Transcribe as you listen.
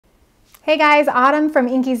Hey guys, Autumn from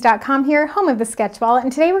Inkies.com here, home of the sketch wall,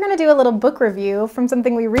 and today we're going to do a little book review from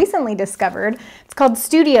something we recently discovered. It's called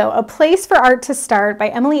Studio, A Place for Art to Start by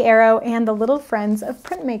Emily Arrow and the Little Friends of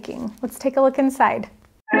Printmaking. Let's take a look inside.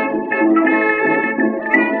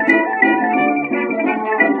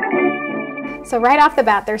 So right off the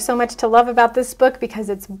bat, there's so much to love about this book because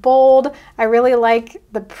it's bold. I really like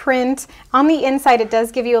the print. On the inside, it does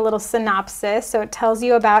give you a little synopsis. So it tells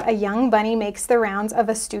you about a young bunny makes the rounds of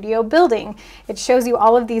a studio building. It shows you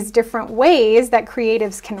all of these different ways that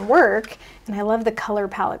creatives can work. And I love the color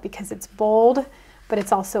palette because it's bold, but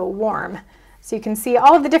it's also warm. So you can see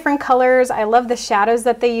all of the different colors. I love the shadows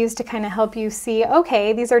that they use to kind of help you see,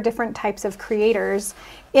 okay, these are different types of creators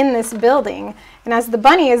in this building. And as the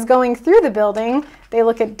bunny is going through the building, they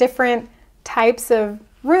look at different types of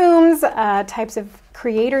rooms, types of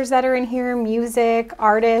creators that are in here, music,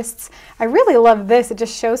 artists. I really love this. It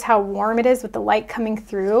just shows how warm it is with the light coming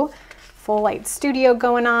through. Full light studio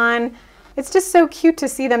going on. It's just so cute to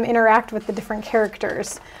see them interact with the different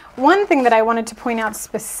characters. One thing that I wanted to point out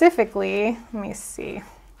specifically, let me see,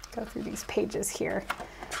 go through these pages here.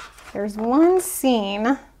 There's one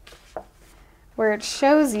scene where it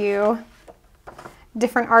shows you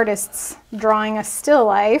different artists drawing a still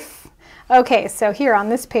life. Okay, so here on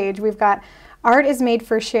this page we've got art is made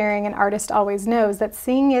for sharing, an artist always knows that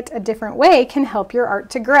seeing it a different way can help your art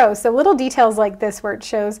to grow. So little details like this where it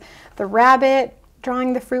shows the rabbit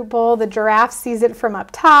drawing the fruit bowl, the giraffe sees it from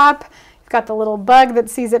up top, you've got the little bug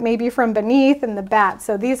that sees it maybe from beneath, and the bat.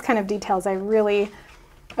 So these kind of details I really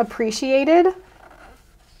appreciated.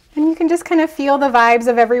 And you can just kind of feel the vibes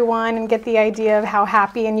of everyone and get the idea of how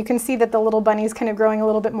happy, and you can see that the little bunny's kind of growing a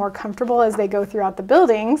little bit more comfortable as they go throughout the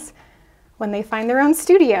buildings when they find their own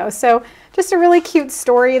studio. So just a really cute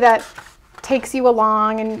story that takes you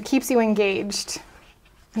along and keeps you engaged.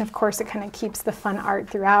 And of course it kind of keeps the fun art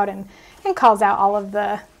throughout and calls out all of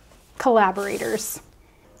the collaborators.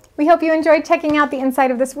 We hope you enjoyed checking out the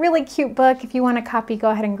inside of this really cute book. If you want a copy,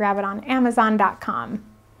 go ahead and grab it on Amazon.com.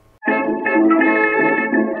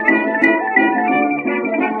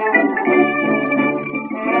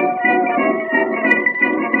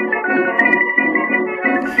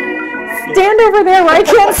 Stand over there where I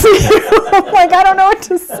can't see you. Like, I don't know what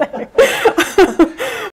to say.